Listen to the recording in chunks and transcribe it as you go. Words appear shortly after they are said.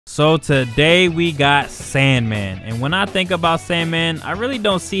So today we got Sandman, and when I think about Sandman, I really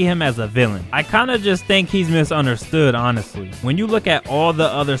don't see him as a villain. I kind of just think he's misunderstood, honestly. When you look at all the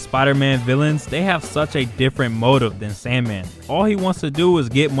other Spider-Man villains, they have such a different motive than Sandman. All he wants to do is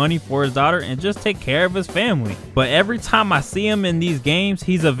get money for his daughter and just take care of his family. But every time I see him in these games,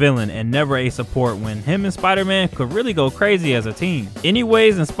 he's a villain and never a support, when him and Spider-Man could really go crazy as a team.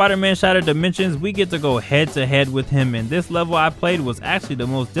 Anyways, in Spider-Man Shattered Dimensions, we get to go head to head with him, and this level I played was actually the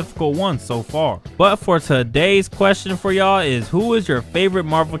most difficult one so far. But for today's question for y'all is, who is your favorite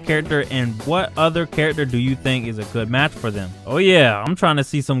Marvel character and what other character do you think is a good match for them? Oh yeah, I'm trying to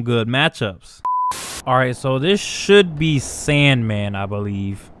see some good matchups. Alright, so this should be Sandman, I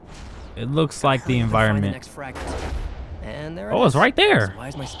believe. It looks like the environment. Oh, it's right there. Why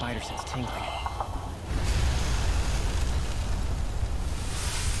is my spider sense tingling?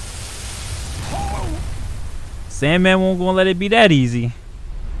 Sandman won't gonna let it be that easy.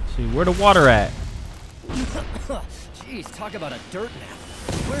 Shoot, where the water at? Jeez, talk about a dirt nap.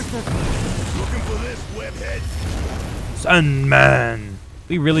 Where's the... Looking for this, webhead? Sandman.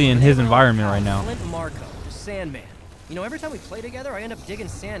 We really in his environment right now. Flint Marco, Sandman. You know, every time we play together, I end up digging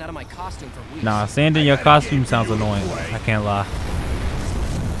sand out of my costume for weeks. Nah, sand in your costume sounds annoying. I can't lie.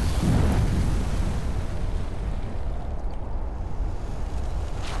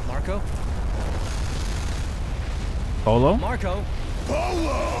 Marco? Polo? Marco?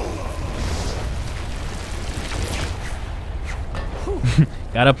 Polo!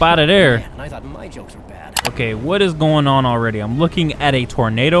 Got up out of there. Man, I thought my jokes were bad. Okay, what is going on already? I'm looking at a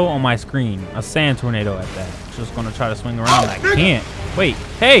tornado on my screen. A sand tornado at that. Just gonna try to swing around. I can't. Wait,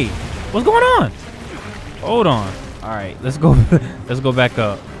 hey, what's going on? Hold on. All right, let's go. Let's go back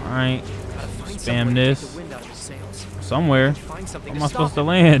up. All right, spam this somewhere. Where am I supposed to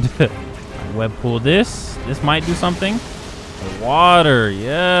land? Web pull this. This might do something. The water,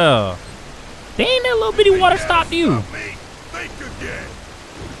 yeah. Dang, that little bitty water stopped you.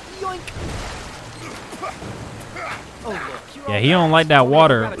 Yeah, he don't like that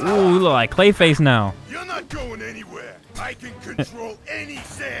water. Ooh, you look like Clayface now. You're not going anywhere. I can control any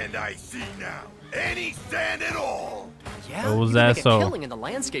sand I see now. Any sand at all. Yeah, Oh, was you that make a so? killing in the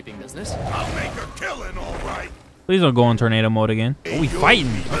landscaping business. I'll make a killing, all right. Please don't go in tornado mode again. Oh, we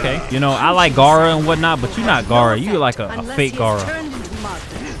fighting. Okay. You know, I like Gara and whatnot, but you're not Gara. You like a fake Gara.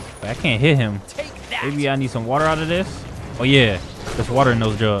 I can't hit him. Maybe I need some water out of this. Oh yeah, there's water in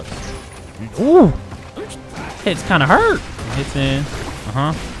those jugs. Ooh, hits kind of hurt. Hits in.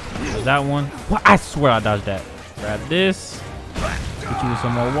 There's that one. What? I swear I dodged that. Grab this. Get you with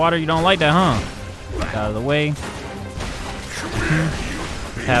some more water. You don't like that, huh? Get out of the way.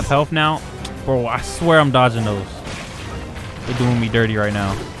 Have health now. Bro, I swear I'm dodging those. They're doing me dirty right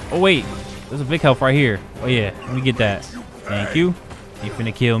now. Oh wait, there's a big health right here. Oh yeah, let me get that. Thank you. You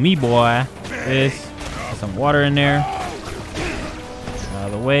finna kill me, boy. This. Get some water in there. Out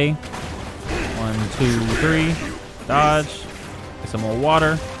of the way. 1, 2, 3. Dodge. Get some more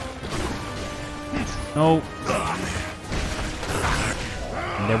water. Nope.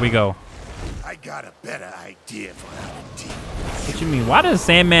 And there we go. I got a better idea for how to deal. What you mean? Why does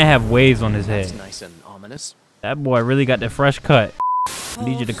Sandman have waves on his head? That's nice and ominous. That boy really got the fresh cut. I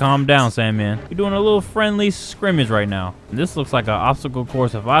need you to calm down, Sandman. You're doing a little friendly scrimmage right now. This looks like an obstacle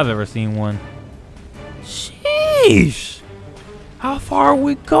course if I've ever seen one. Sheesh. How far are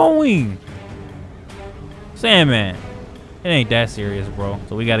we going? Sandman. It ain't that serious, bro.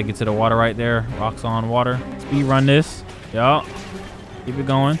 So we got to get to the water right there. Rocks on water. Speed run this. Yup. Keep it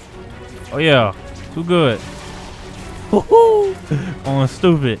going. Oh, yeah. Too good. Woohoo! Going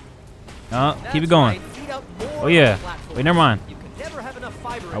stupid. Keep it going. Oh, yeah. Wait, never mind.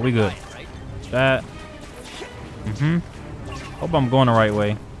 Are we good? That. Hope I'm going the right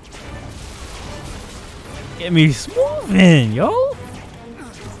way. Get me smoothing, yo.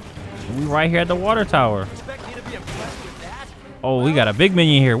 We right here at the water tower. Oh, we got a big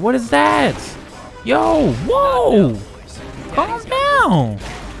minion here. What is that? Yo, whoa. Calm down.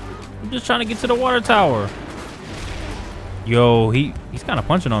 I'm just trying to get to the water tower. Yo, he's kind of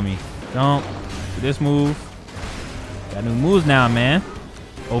punching on me. Jump. Do this move. Got new moves now, man.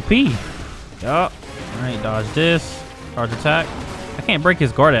 OP. Yup. All right, dodge this. Charge attack. I can't break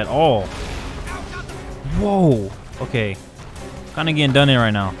his guard at all. Whoa. Okay. Kind of getting done in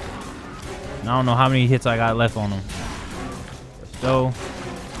right now. And I don't know how many hits I got left on him. Let's go.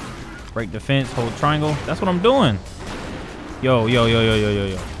 Break defense. Hold triangle. That's what I'm doing. Yo.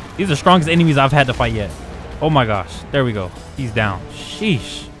 These are the strongest enemies I've had to fight yet. Oh my gosh. There we go. He's down.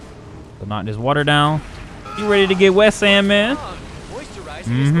 Sheesh. So knock this water down. You ready to get wet, Sandman?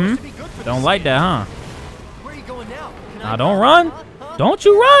 Don't like that, huh? Where are you going now? Nah, don't run. Don't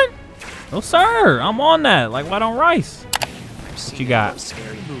you run. No, sir. I'm on that. Like white on rice. What you got?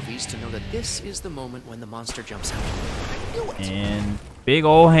 Scary movies to know that this is the moment when the monster jumps out. I knew it. And big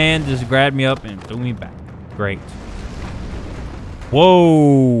old hand just grabbed me up and threw me back. Great.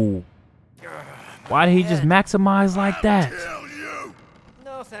 Whoa. Why did he just maximize like that? Kill you!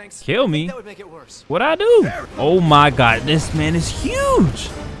 No, thanks. Kill I think me? that would make it worse. What'd I do? Oh my god, this man is huge.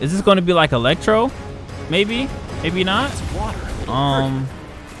 Is this gonna be like Electro? Maybe? Maybe not? It's water.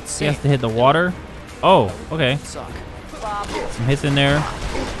 He has to hit the water. Oh, okay. Suck. Some hits in there.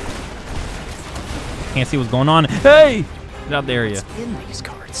 Can't see what's going on. Hey! Get out the area. What's in these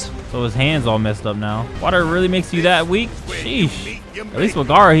cards? So his hand's all messed up now. Water really makes you that weak? Sheesh. At least with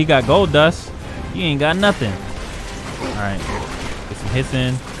Gara, he got gold dust. You ain't got nothing. All right. Get some hits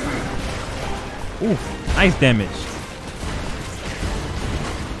in. Ooh, nice damage.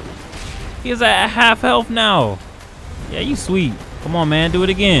 He is at half health now. Yeah, you sweet. Come on, man. Do it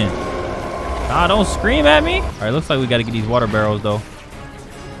again. Ah, don't scream at me. All right, looks like we got to get these water barrels, though.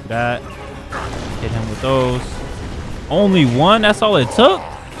 That. Hit him with those. Only one? That's all it took?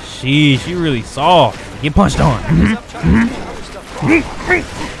 Sheesh, you really soft. Get punched on.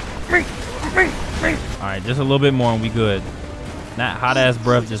 All right, just a little bit more and we good. That hot-ass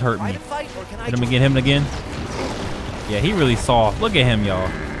breath just hurt me. Hit him again, Yeah, he really soft. Look at him, y'all.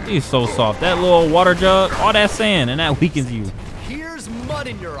 He's so soft. That little water jug, all that sand, and that weakens you. Here's mud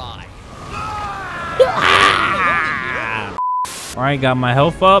in your eye. All right, got my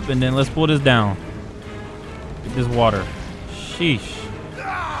health up, and then let's pull this down. Get this water. Sheesh.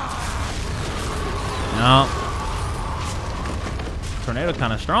 No. Tornado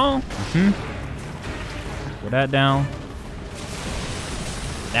kind of strong. Put that down.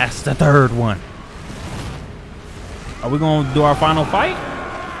 That's the third one. Are we going to do our final fight?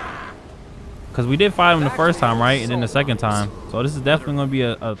 Because we did fight him the first time, right? And then the second time. So this is definitely going to be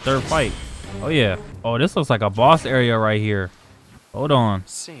a third fight. Oh, yeah. Oh, this looks like a boss area right here. Hold on.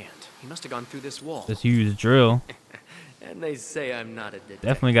 Sand. He must have gone through this wall. This huge drill. And they say I'm not a detective.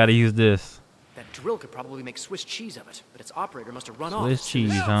 Definitely got to use this. That drill could probably make Swiss cheese of it, but its operator must have run Swiss off.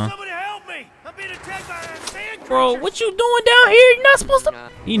 cheese, huh? Somebody help me! I'm being attacked by a sand Bro, creature. what you doing down here? You're not supposed to.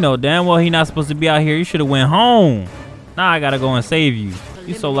 You know damn well he not supposed to be out here. You should have went home. Now I gotta go and save you.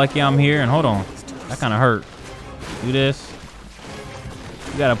 You so lucky I'm here. And hold on, that kind of hurt. Do this.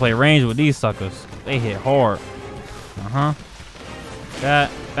 You gotta play range with these suckers. They hit hard.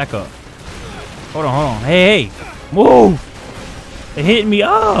 That back up. Hold on. Hey, move. They hitting me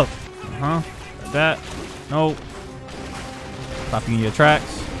up. Like that. Nope. Stop you in your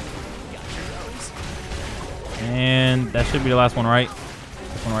tracks. And that should be the last one, right?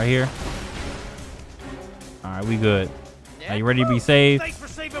 This one right here. All right, we good. Are you ready to be saved? Thanks for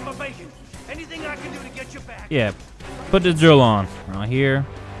saving my bacon. Anything I can do to get you back? Yeah. Put the drill on. Right here.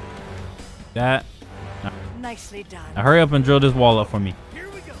 That. Nicely done. Now hurry up and drill this wall up for me. Here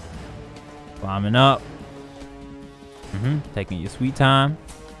we go. Climbing up. Taking your sweet time.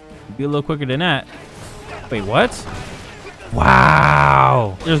 Be a little quicker than that. Wait, what?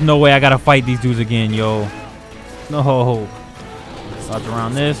 Wow. There's no way I gotta fight these dudes again, yo. No. Dodge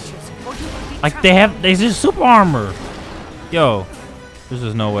around this. Like they just super armor. Yo, there's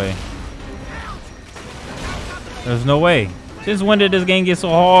just no way. There's no way. Since when did this game get so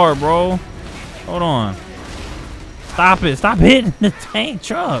hard, bro? Hold on. Stop it. Stop hitting the tank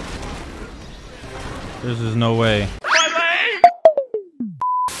truck. There's just no way.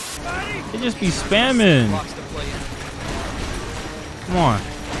 They just be spamming. Come on.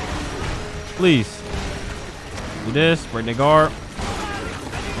 Please. Do this. Break the guard.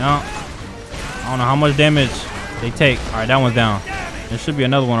 No. I don't know how much damage they take. All right, that one's down. There should be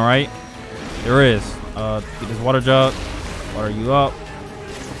another one, right? There is. Get this water jug. Water you up.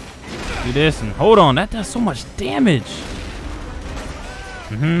 Do this and hold on. That does so much damage.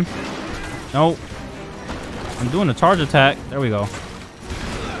 Nope. I'm doing a charge attack. There we go.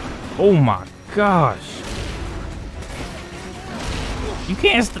 Oh my gosh. You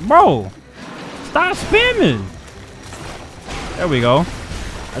can't, bro. Stop spamming. There we go.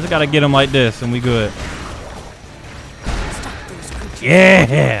 I just gotta get him like this and we good.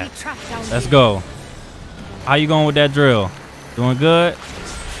 Yeah. Let's go. How you going with that drill? Doing good?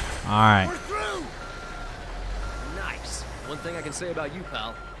 All right. Nice. One thing I can say about you,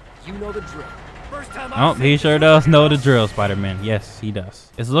 pal. You know the drill. First time Oh, he sure does know the drill, Spider-Man. Yes, he does.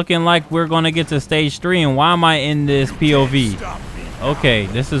 It's looking like we're gonna get to stage 3, and why am I in this POV? Okay,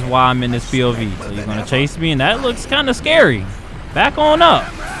 this is why I'm in this POV. So you're gonna chase me, and that looks kind of scary. Back on up.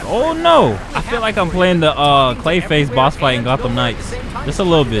 Oh no. I feel like I'm playing the Clayface boss fight in Gotham Knights. Just a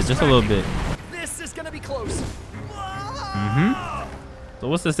little bit, just a little bit. This is gonna be close. So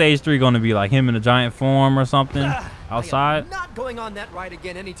what's the stage 3 going to be like? Him in a giant form or something outside? I'm not going on that ride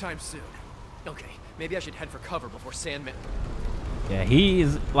again anytime soon. Okay, maybe I should head for cover before Sandman. Yeah, he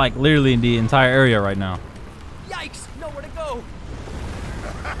is like literally in the entire area right now. Yikes! Nowhere to go.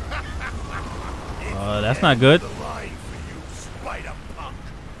 That's not good. The line for you, spider punk.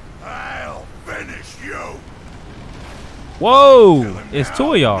 I'll finish you. Whoa! It's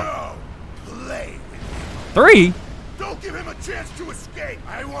 2 of y'all. No. Play with me. 3? Don't give him a chance to escape.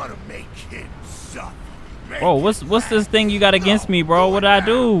 I want to make him suffer. Bro, what's this thing you got against me, bro? What did I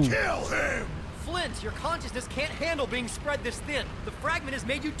do? Kill him. Flint, your consciousness can't handle being spread this thin. The fragment has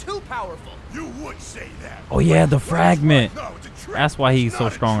made you too powerful. You would say that. Oh yeah, the fragment. No, it's a trick. That's why he's It's so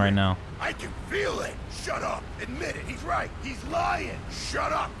not a strong right trick. now. I can feel it. Shut up. Admit it. He's right. He's lying.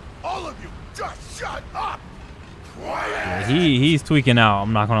 Shut up. All of you, just shut up. Quiet. He's tweaking out.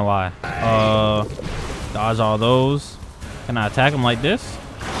 I'm not gonna lie. Dodge all those. Can I attack him like this?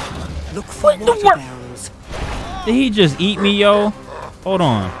 Look for water barrels. Did he just eat me, yo? Hold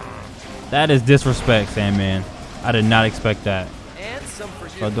on. That is disrespect, Sandman. I did not expect that. And some for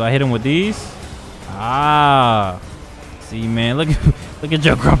you. So do I hit him with these? Ah. See, man, look at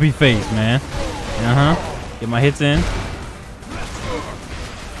your grumpy face, man. Get my hits in.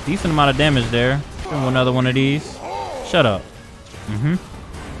 Decent amount of damage there. Do another one of these. Shut up.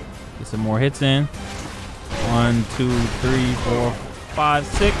 Get some more hits in. 1, 2, 3, 4, 5,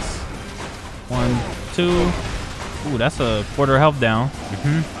 6. 1, 2. Ooh, that's a quarter health down.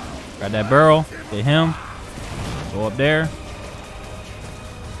 Grab that barrel. Hit him. Go up there.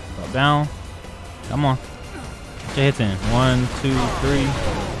 Drop down. Come on. Get your hits in. 1, 2,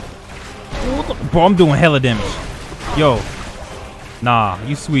 3. Bro, I'm doing hella damage. Yo. Nah,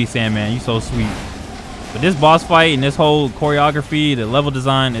 you sweet, Sandman. You so sweet. But this boss fight and this whole choreography, the level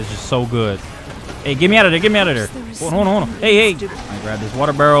design is just so good. Hey, get me out of there. Get me out of there. Hold on. Hey. I grab this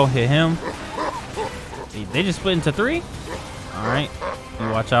water barrel. Hit him. Hey, they just split into 3? All right. You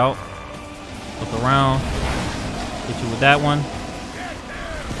watch out. Look around. Hit you with that one.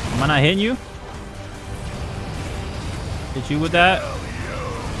 Am I not hitting you? Hit you with that.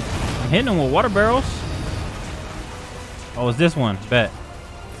 I'm hitting them with water barrels. Oh, it's this one. Bet.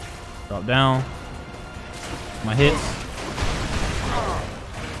 Drop down. My hits.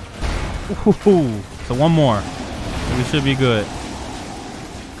 Ooh, so one more. We should be good.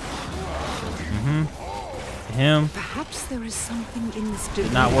 Him. Perhaps there is something in this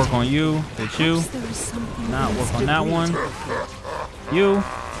Did not work on you. Hit you. There is something Not in work this on that debris. one. You.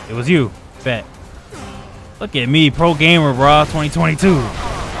 It was you. Bet. Look at me, pro gamer, bro. 2022.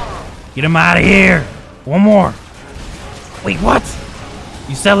 Get him out of here. One more. Wait, what?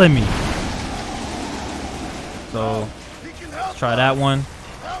 You selling me? So, let's try that one.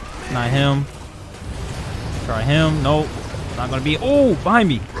 Not him. Try him. Nope. Not gonna be. Oh, behind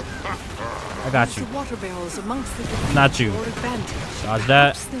me. I got The you. water barrels amongst the debris Not you. for advantage. Dodge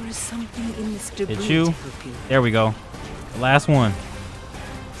that. Perhaps there is something in this debris Hit you. to help you. There we go. The last one.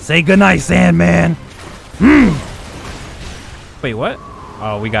 Say goodnight, Sandman. Wait, what?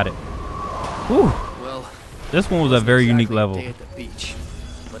 Oh, we got it. Whew. Well, This one was a very unique exactly level. Day at the beach,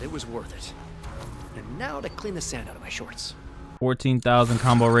 but it was worth it. And now to clean the sand out of my shorts. 14,000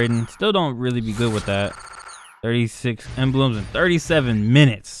 combo rating. Still don't really be good with that. 36 emblems in 37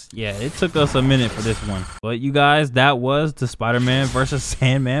 minutes. Yeah, it took us a minute for this one. But you guys, that was the Spider-Man versus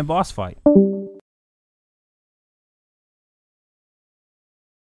Sandman boss fight.